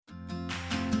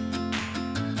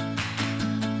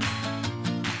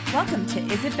Welcome to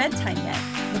Is It Bedtime Yet?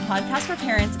 The podcast for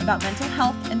parents about mental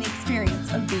health and the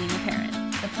experience of being a parent.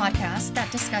 The podcast that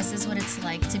discusses what it's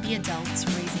like to be adults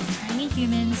raising tiny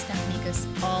humans that make us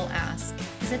all ask,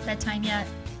 is it bedtime yet?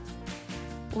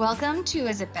 Welcome to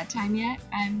Is It Bedtime Yet?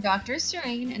 I'm Dr.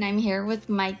 Serene, and I'm here with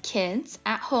my kids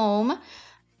at home,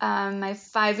 my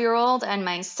 5-year-old and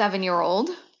my 7-year-old.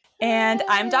 And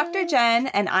I'm Dr. Jen,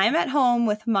 and I'm at home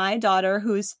with my daughter,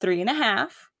 who's 3.5. Can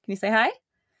you say hi?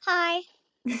 Hi.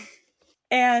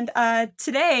 And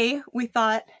today we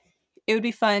thought it would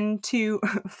be fun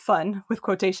with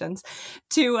quotations,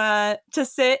 to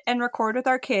sit and record with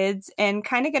our kids and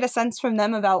kind of get a sense from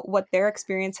them about what their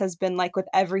experience has been like with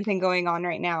everything going on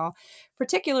right now,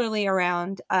 particularly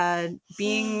around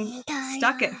being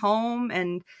stuck at home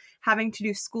and having to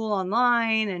do school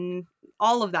online and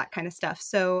all of that kind of stuff.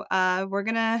 So we're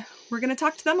gonna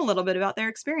talk to them a little bit about their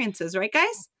experiences, right,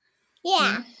 guys?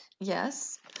 Yeah.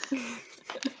 Yes.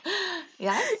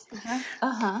 Yes.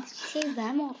 Say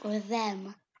them or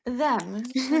them? Them.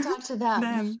 We'll talk to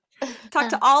them. Talk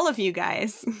to all of you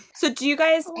guys. So do you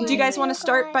guys want to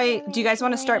start by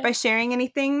sharing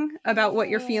anything about what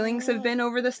your feelings have been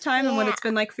over this time and what it's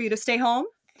been like for you to stay home?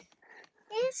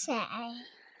 Yes.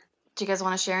 Do you guys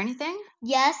want to share anything?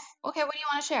 Yes. Okay, what do you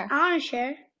want to share? I want to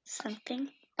share something.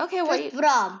 Okay, what do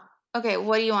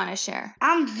you want to share?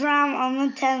 I'm Bram.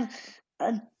 I'm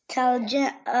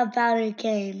intelligent about a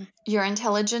game. You're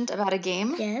intelligent about a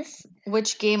game? Yes.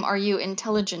 Which game are you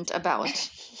intelligent about?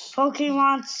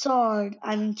 Pokemon Sword.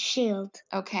 Shield.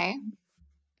 Okay.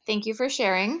 Thank you for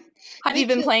sharing. Have you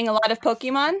been playing a lot of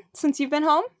Pokemon since you've been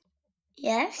home?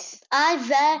 Yes. I've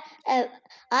been,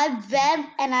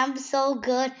 and I'm so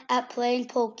good at playing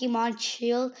Pokemon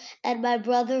Shield. And my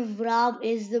brother Rob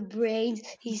is the brains.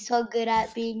 He's so good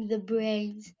at being the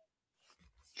brains.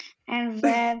 And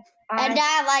then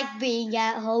I like being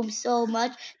at home so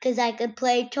much because I could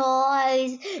play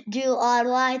toys, do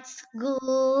online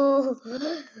school,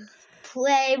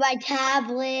 play my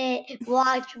tablet,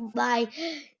 watch my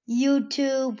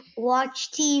YouTube,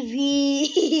 watch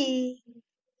TV.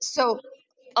 So,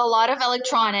 a lot of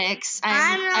electronics.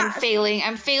 I'm failing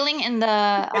in the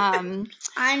I'm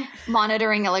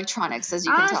monitoring electronics, as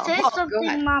you can tell. say something, go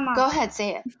ahead. Mama. Go ahead,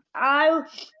 say it. I'm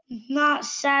not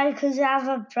sad because I have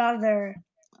a brother.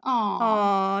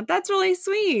 Aw, that's really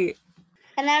sweet.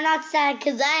 And I'm not sad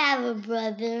because I have a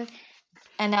brother.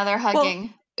 And now they're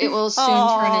hugging. It will soon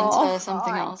turn into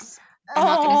something else. I'm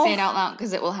not going to say it out loud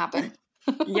because it will happen.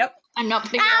 Yep. I'm not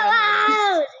putting it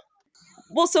out.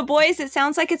 Well, so boys, it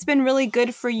sounds like it's been really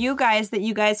good for you guys that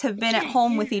you guys have been at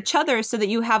home with each other so that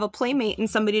you have a playmate and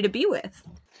somebody to be with.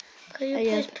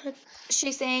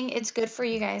 She's saying it's good for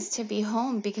you guys to be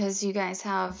home because you guys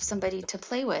have somebody to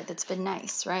play with. It's been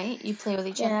nice, right? You play with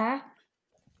each other. Yeah.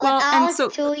 Well, When I was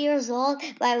 2 years old,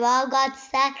 my mom got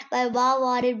sad. My mom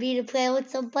wanted me to play with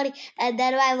somebody, and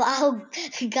then my mom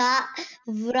got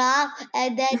Vra,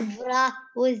 and then Vra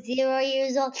was 0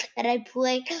 years old, and I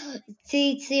played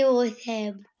Tsitsi with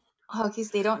him. Oh,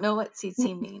 because they don't know what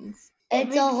Tsitsi means.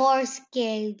 It's a horse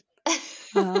game.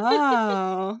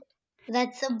 Oh.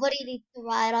 That somebody needs to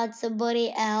ride on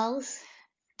somebody else.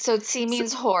 So Tsi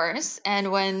means horse,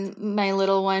 and when my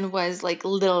little one was like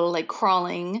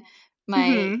crawling,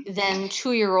 my then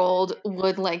 2-year-old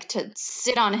would like to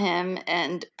sit on him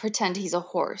and pretend he's a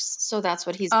horse. So that's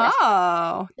what he's.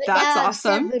 Oh, that's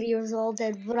awesome. I'm 7 years old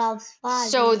and Rob's 5.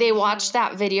 So they watched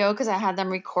that video because I had them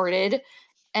recorded,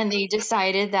 and they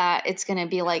decided that it's going to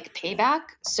be like payback.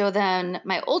 So then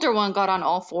my older one got on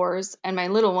all fours, and my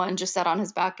little one just sat on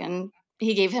his back, and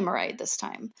he gave him a ride this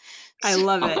time. I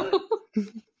love it.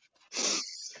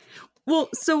 Well,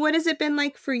 so what has it been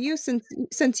like for you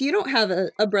since you don't have a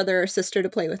brother or sister to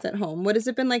play with at home? What has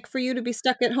it been like for you to be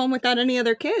stuck at home without any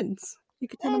other kids? You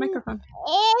could turn the microphone.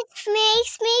 It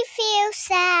makes me feel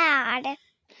sad.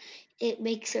 It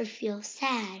makes her feel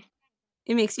sad.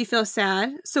 It makes you feel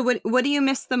sad. So what do you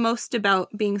miss the most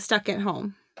about being stuck at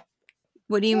home?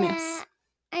 What do you miss?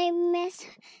 I miss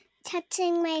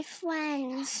touching my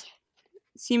friends.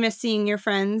 So you miss seeing your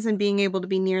friends and being able to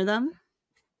be near them?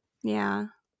 Yeah.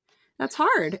 That's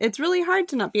hard. It's really hard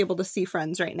to not be able to see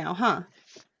friends right now, huh?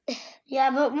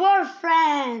 Yeah, but more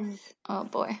friends. Oh,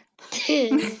 boy. I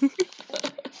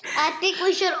think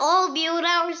we should all mute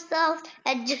ourselves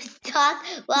and just talk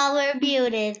while we're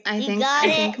muted. I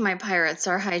think my pirates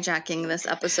are hijacking this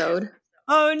episode.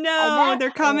 Oh, no.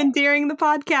 They're commandeering the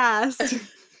podcast.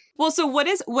 Well, so what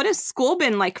has school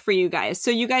been like for you guys? So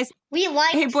you guys...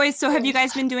 Hey, boys, so have you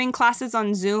guys been doing classes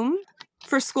on Zoom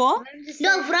for school?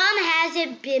 No, Ron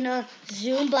hasn't been on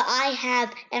Zoom, but I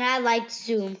have, and I like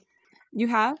Zoom. You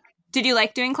have? Did you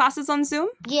like doing classes on Zoom?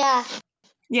 Yeah.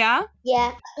 Yeah?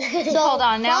 Yeah. So Hold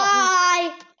on now.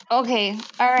 bye. Okay.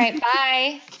 All right.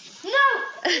 Bye.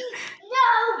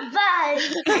 No, bye.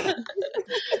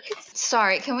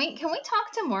 Sorry. Can we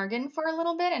talk to Morgan for a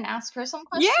little bit and ask her some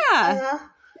questions? Yeah.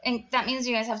 And that means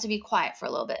you guys have to be quiet for a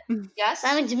little bit. Yes?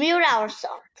 That means mute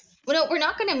ourselves. Well, no, we're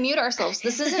not going to mute ourselves.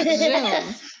 This isn't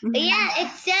Zoom. Yeah,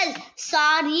 it says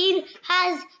Sardine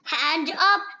has hand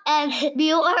up and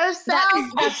mute herself.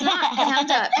 That's not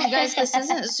hand up. You guys, this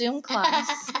isn't Zoom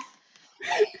class.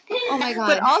 Oh my God.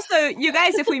 But also, you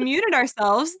guys, if we muted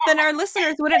ourselves, then our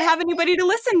listeners wouldn't have anybody to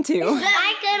listen to.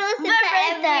 I can listen to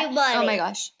everybody. Oh my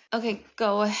gosh. Okay,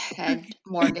 go ahead,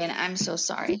 Morgan. I'm so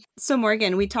sorry. So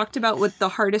Morgan, we talked about what the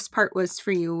hardest part was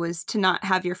for you was to not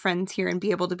have your friends here and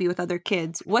be able to be with other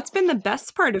kids. What's been the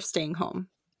best part of staying home?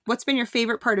 What's been your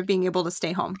favorite part of being able to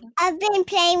stay home? I've been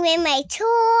playing with my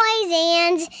toys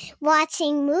and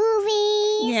watching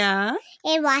movies. Yeah.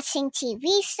 And watching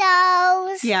TV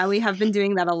shows. Yeah, we have been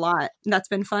doing that a lot. That's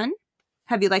been fun.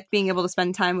 Have you liked being able to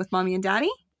spend time with Mommy and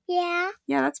Daddy? Yeah.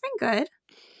 Yeah, that's been good.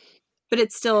 But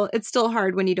it's still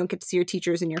hard when you don't get to see your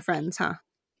teachers and your friends, huh?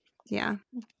 Yeah.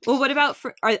 Well, what about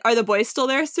are the boys still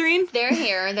there, Serene? They're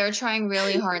here. They're trying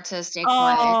really hard to stay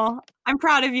quiet. Oh, I'm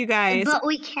proud of you guys. But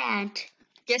we can't.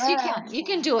 Yes, you can. You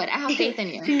can do it. I have faith in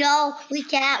you. No, we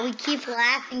can't. We keep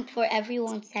laughing for every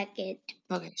 1 second.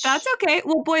 Okay. That's okay.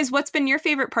 Well, boys, what's been your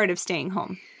favorite part of staying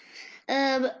home?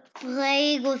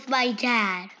 Playing with my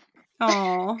dad.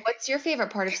 Oh. What's your favorite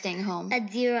part of staying home?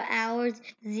 At 0 hours,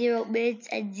 0 minutes,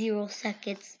 and 0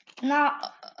 seconds.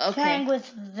 Not Okay. playing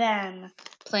with them.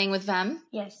 Playing with them?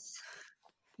 Yes.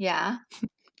 Yeah.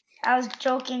 I was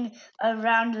joking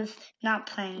around with not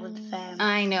playing with them.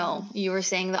 I know. You were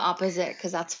saying the opposite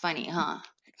because that's funny, huh?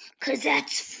 Because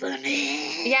that's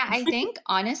funny. Yeah, I think,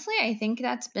 honestly,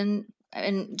 that's been,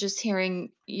 and just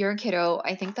hearing your kiddo,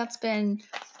 I think that's been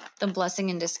the blessing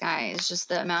in disguise, just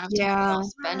the amount of time we all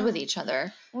spend with each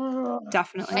other.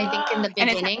 Definitely. I think in the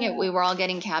beginning, we were all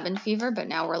getting cabin fever, but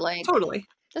now we're like, Totally.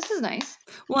 this is nice.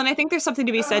 Well, and I think there's something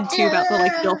to be said too about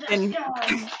the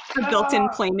built-in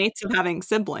playmates of having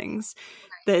siblings,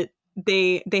 that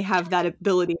they have that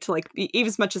ability to like, even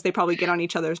as much as they probably get on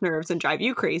each other's nerves and drive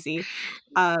you crazy,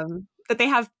 that they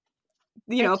have,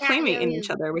 a playmate in each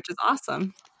other, which is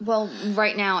awesome. Well,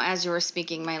 right now, as you were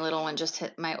speaking, my little one just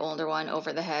hit my older one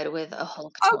over the head with a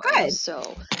Hulk Oh, toy. good.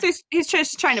 So He's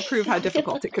just trying to prove how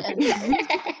difficult it could be.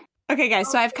 Okay,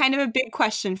 guys, so I have kind of a big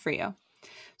question for you.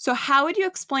 So how would you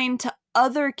explain to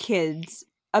other kids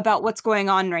about what's going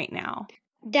on right now?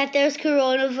 That there's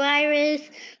coronavirus,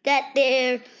 that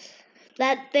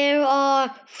there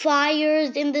are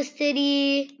fires in the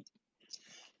city.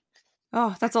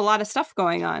 Oh, that's a lot of stuff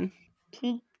going on.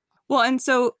 Well, and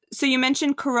so you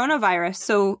mentioned coronavirus.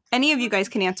 So any of you guys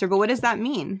can answer, but what does that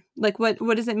mean? Like, what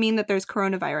does it mean that there's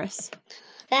coronavirus?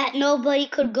 That nobody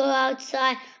could go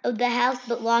outside of the house,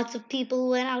 but lots of people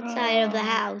went outside of the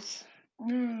house.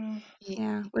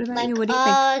 Yeah. What about Like you? What do you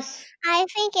think? us. I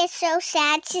think it's so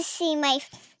sad to see my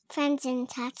friends and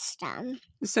touch them.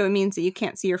 So it means that you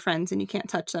can't see your friends and you can't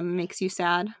touch them. It makes you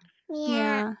sad.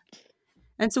 Yeah.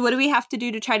 And so what do we have to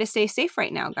do to try to stay safe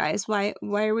right now, guys? Why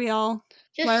are we all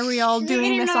Just Why are we all doing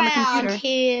sitting this on the around computer?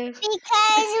 Here.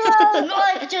 Because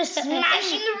Like just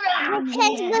smashing around.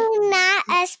 we're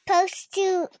not supposed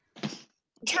to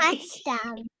touch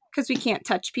them. Because we can't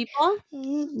touch people?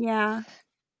 Mhm. Yeah.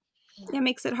 It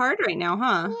makes it hard right now,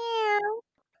 huh? Yeah.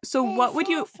 So what would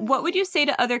you say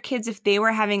to other kids if they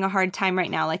were having a hard time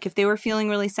right now? Like if they were feeling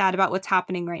really sad about what's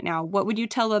happening right now, what would you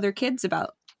tell other kids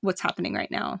about what's happening right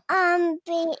now?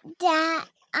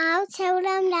 I'll tell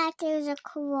them that there's a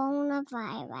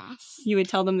coronavirus. You would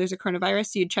tell them there's a coronavirus,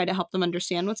 so you'd try to help them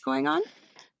understand what's going on?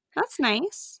 That's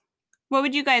nice. What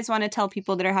would you guys want to tell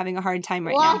people that are having a hard time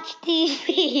right now? Watch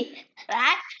TV.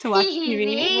 To watch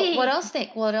TV?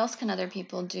 What else can other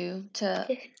people do to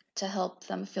help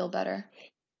them feel better?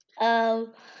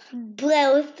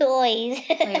 Play with toys.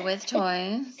 Play with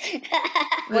toys.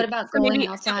 What about So going maybe-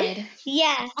 outside?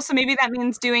 Yeah. So maybe that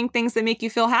means doing things that make you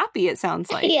feel happy, it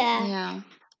sounds like. Yeah. Yeah.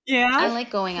 Yeah? I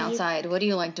like going outside. What do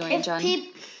you like doing, If Jen?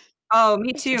 peop- Oh,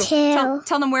 me too. Too.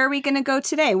 Tell them, where are we going to go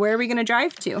today? Where are we going to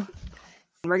drive to?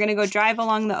 We're going to go drive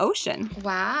along the ocean.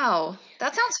 Wow.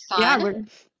 That sounds fun. Yeah,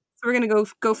 we're going to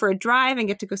go for a drive and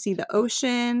get to go see the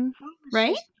ocean,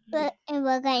 right? And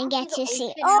we're going to get to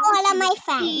see all of my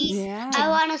friends. Yeah. I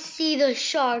want to see the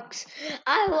sharks.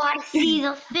 I want to see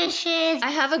the fishes.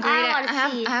 I have a great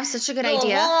I have such a good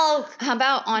idea. Hulk. How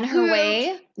about on her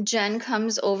way, Jen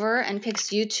comes over and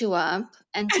picks you two up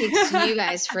and takes you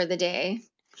guys for the day.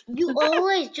 You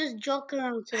always just joke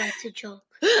around, so that's a joke.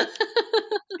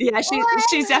 Yeah,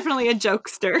 she's definitely a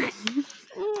jokester.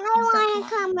 want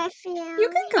to come with you. You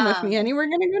can come with me, Annie. We're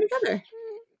going to go together.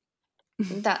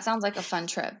 That sounds like a fun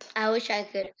trip. I wish I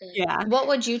could. Yeah. What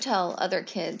would you tell other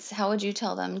kids? How would you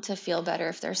tell them to feel better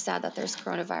if they're sad that there's I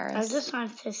coronavirus? just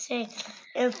want to say,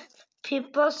 if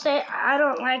people say I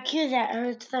don't like you, that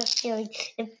hurts their feelings.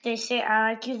 If they say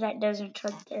I like you, that doesn't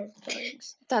hurt their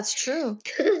feelings. That's true.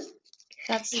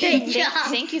 That's Good job.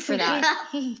 Thank you for that.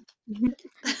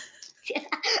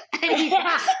 And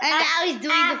now he's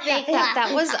doing the fake laugh.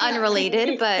 That was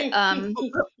unrelated, but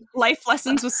Life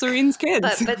lessons with Serene's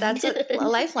kids. but that's a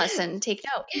life lesson. Take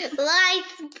note.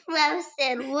 Life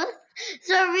lesson with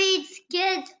Serene's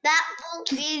kids. That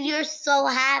will mean you're so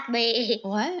happy.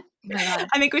 What? Oh my God.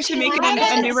 I think we should make it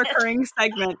a new recurring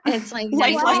segment. It's like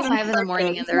Life 9:45 lessons in the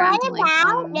morning, and they're What acting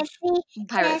about like if we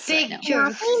pirates right now.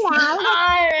 just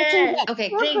pictures? Okay,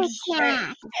 Super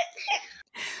snack.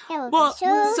 That would be Well,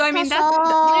 so I mean, that's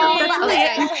really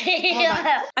it. Hold on.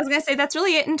 I was going to say that's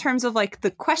really it in terms of like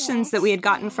the questions that we had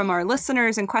gotten from our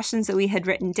listeners and questions that we had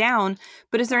written down.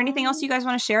 But is there anything else you guys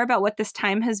want to share about what this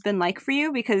time has been like for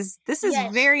you? Because this is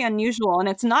very unusual and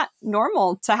it's not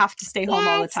normal to have to stay home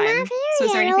all the it's not time. very So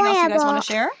is there anything else you guys want enjoyable. to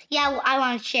share? Yeah, well, I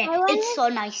want to share. It's so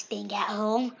nice staying at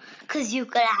home because you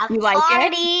could have You like it?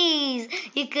 parties.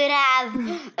 You could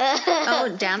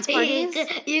have Dance parties?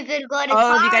 You could go to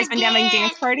Oh, have you guys been having Target.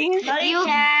 dance parties?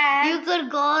 You could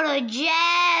go to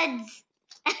Jed's.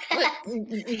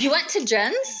 Wait, you went to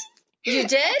Jen's? You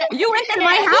did? You went to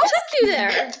my Who house? took you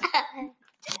there?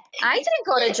 I didn't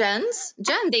go to Jen's.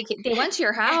 Jen, they went to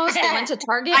your house. They went to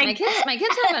Target. My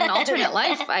kids have an alternate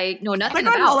life. I know They're nothing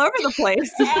going all about. over the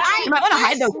place. You might want to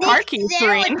hide those car keys, there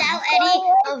Serene. without any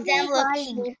of them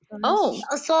looking. Oh,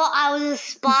 So I was a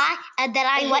spy, and then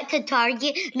I went to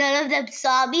Target. None of them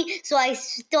saw me, so I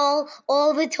stole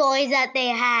all the toys that they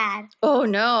had. oh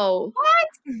no.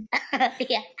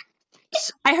 Yeah.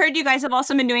 I heard you guys have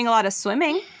also been doing a lot of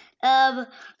swimming.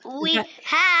 We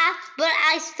have, but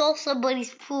I stole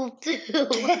somebody's pool too.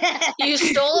 You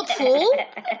stole a pool?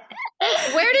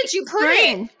 Where did you put it?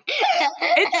 Serene,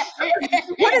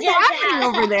 what is happening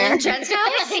over there? In Jen's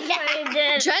house?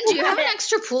 Jen, do you have an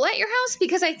extra pool at your house?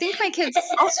 Because I think my kids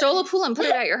stole a pool and put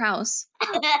it at your house.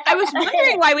 I was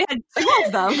wondering why we had two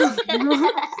of them.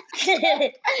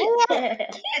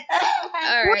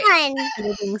 All right.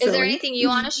 One. Is there anything you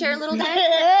want to share, little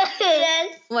guy?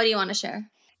 What do you want to share?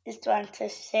 Just want to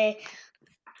say,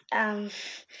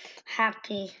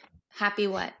 happy Happy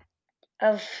what?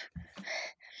 of. You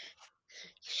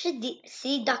should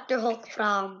see Dr. Hulk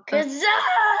from.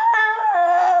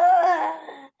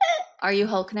 Are you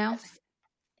Hulk now?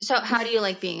 So how do you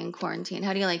like being in quarantine?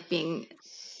 How do you like being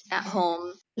at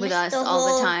home with us Mr. all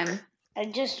the Hulk. time? I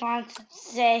just want to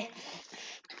say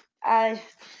I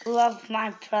love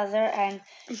my brother and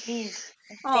he's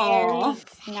Aw.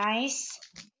 very nice.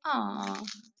 Aw.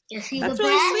 Is he That's the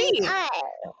really best? sweet.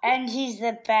 And he's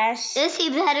the best. Is he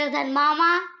better than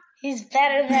Mama? He's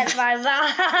better than my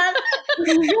mom.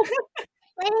 When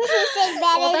did he say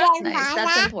better Well, that's than nice.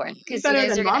 That's Mama? important because you Better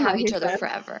guys than are going to Mama, have each he other said.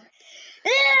 forever.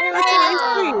 That's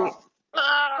really sweet.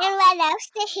 And what else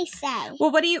did he say? Well,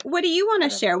 what do you want to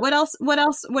share? What else? What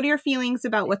are your feelings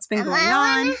about what's been going I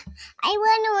on?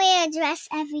 want to wear a dress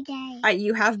every day.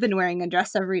 You have been wearing a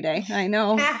dress every day. I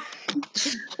know.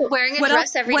 Wearing a What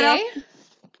dress else- every what day?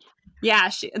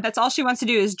 Yeah, that's all she wants to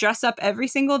do is dress up every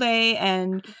single day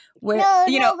and wear. No,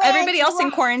 wear Everybody else in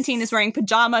dress. quarantine is wearing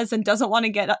pajamas and doesn't want to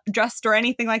get dressed or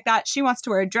anything like that. She wants to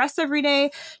wear a dress every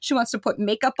day. She wants to put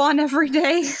makeup on every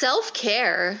day.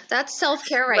 Self-care. That's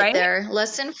self-care right, Right? there.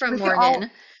 Lesson from We could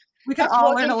Morgan. We could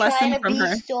all learn a lesson from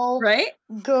her, So right?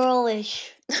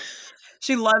 girlish.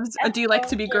 She loves. Do you like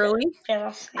to be girly?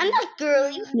 I'm not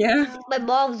girly. Yeah. My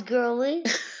mom's girly.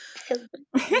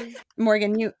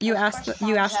 Morgan, you asked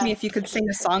me if you could sing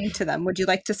a song to them. Would you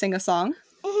like to sing a song?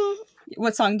 Mm-hmm.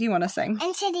 What song do you want to sing?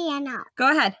 Into the unknown.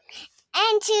 Go ahead.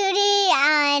 Into the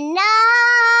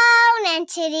unknown.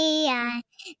 Into the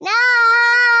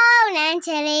unknown.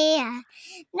 Into the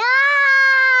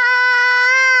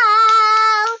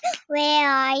unknown. Where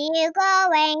are you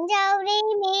going? Don't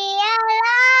leave me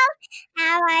alone.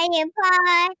 How are you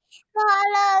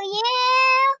follow you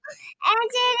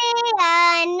into the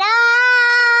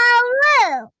unknown.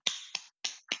 Woo!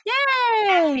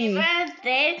 Yay!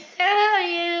 Birthday to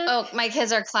you. Oh, my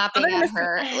kids are clapping I'm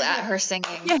gonna at her singing.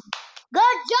 Yeah.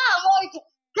 Good job, Morgan.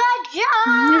 Good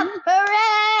job.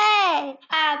 Hooray.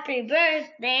 Happy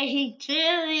birthday to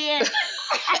you.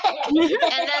 And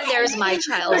then there's my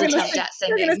child attempt at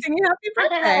We're gonna singing. sing you happy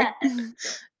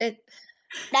birthday.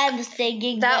 I'm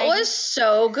singing. That was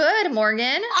so good,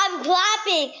 Morgan. I'm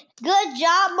clapping. Good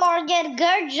job, Morgan.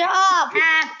 Good job.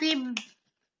 Happy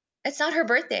It's not her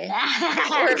birthday.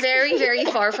 We're very, very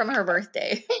far from her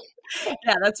birthday.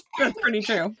 Yeah, that's pretty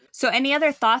true. So any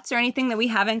other thoughts or anything that we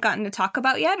haven't gotten to talk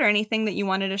about yet, or anything that you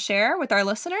wanted to share with our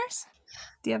listeners?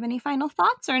 Do you have any final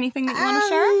thoughts or anything that you want to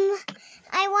share?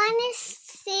 I want to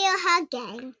see you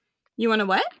hugging. You want to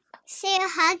what? See you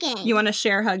hugging. You want to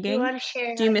share hugging? You want to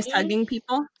share Do you miss hugging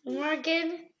people?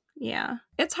 Morgan? Yeah.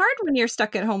 It's hard when you're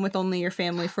stuck at home with only your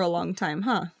family for a long time,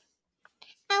 huh?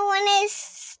 I want to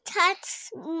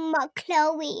touch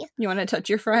Chloe. You want to touch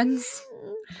your friends?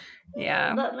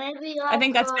 Yeah. But maybe I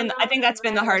think that's been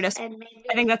the hardest. I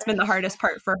think that's been the hardest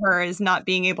part for her, is not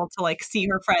being able to like see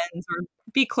her friends or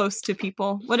be close to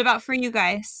people. What about for you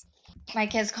guys? My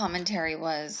kid's commentary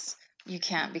was, you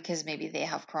can't because maybe they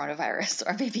have coronavirus,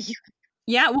 or maybe you.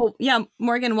 Yeah, well, yeah,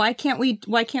 Morgan, why can't we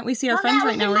see our friends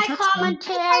right now or touch them?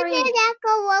 Coronavirus.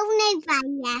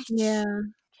 Yeah.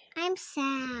 I'm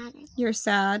sad. You're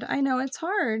sad. I know, it's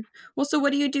hard. Well, so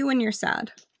what do you do when you're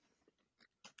sad?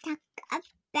 Talk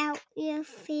about your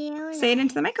feelings. Say it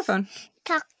into the microphone.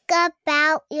 Talk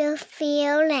about your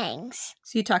feelings.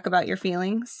 So you talk about your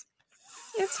feelings?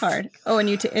 It's hard. Oh, and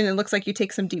and it looks like you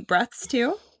take some deep breaths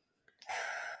too?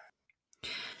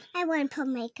 I want to put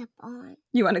makeup on.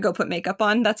 You want to go put makeup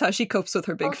on? That's how she copes with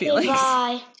her big feelings.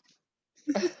 Bye.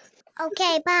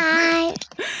 Okay, bye.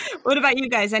 What about you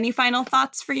guys? Any final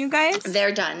thoughts for you guys?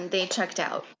 They're done. They checked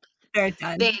out. They're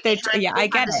done. Yeah, I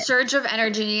get a it. surge of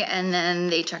energy, and then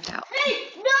they checked out. Hey,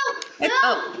 no!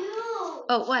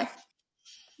 Oh, what?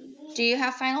 Do you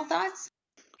have final thoughts?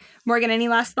 Morgan, any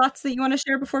last thoughts that you want to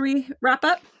share before we wrap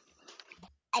up?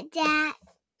 That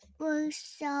was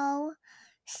so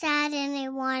sad, and I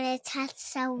want to touch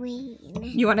Serene.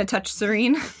 You want to touch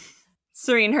Serene?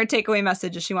 Serene, her takeaway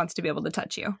message is she wants to be able to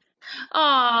touch you.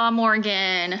 Aw,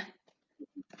 Morgan. I'm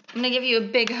going to give you a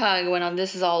big hug when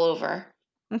this is all over.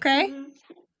 Okay? Mm-hmm.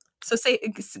 So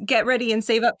get ready and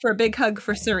save up for a big hug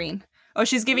for Serene. Oh,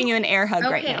 she's giving you an air hug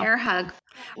right now. Okay, air hug.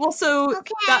 Well, so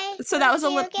Okay. that was a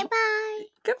little Goodbye.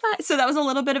 goodbye. So that was a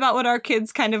little bit about what our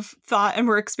kids kind of thought and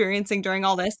were experiencing during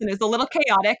all this, and it was a little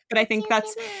chaotic, but I think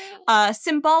that's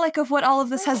symbolic of what all of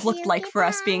this has looked like for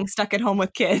us being stuck at home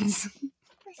with kids.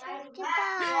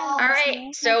 Goodbye. All right,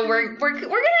 so we're gonna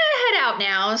head out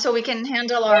now so we can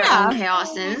handle our own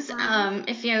chaoses.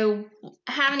 If you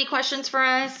have any questions for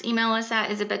us, email us at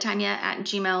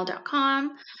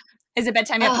isitbedtimeyet@gmail.com. Is it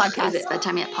bedtime yet podcast?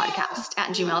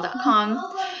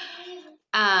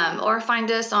 isitbedtimeyetpodcast@gmail.com. Or find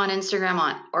us on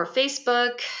Instagram or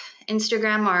Facebook.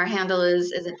 Instagram, our handle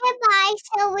is it Goodbye,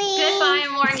 Serene. Goodbye,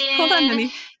 Morgan. Hold on,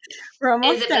 honey. We're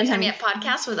almost Is it done, Bedtime honey. Yet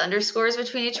Podcast with underscores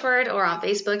between each word, or on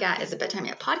Facebook at Is it Bedtime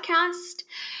Yet Podcast.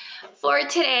 For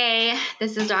today,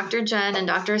 this is Dr. Jen and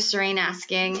Dr. Serene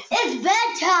asking, It's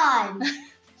bedtime!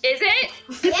 is it?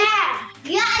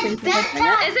 Yeah, it's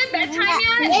bedtime! Is it bedtime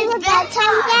yet? Is it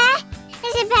bedtime yet?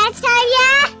 Is it bedtime yet?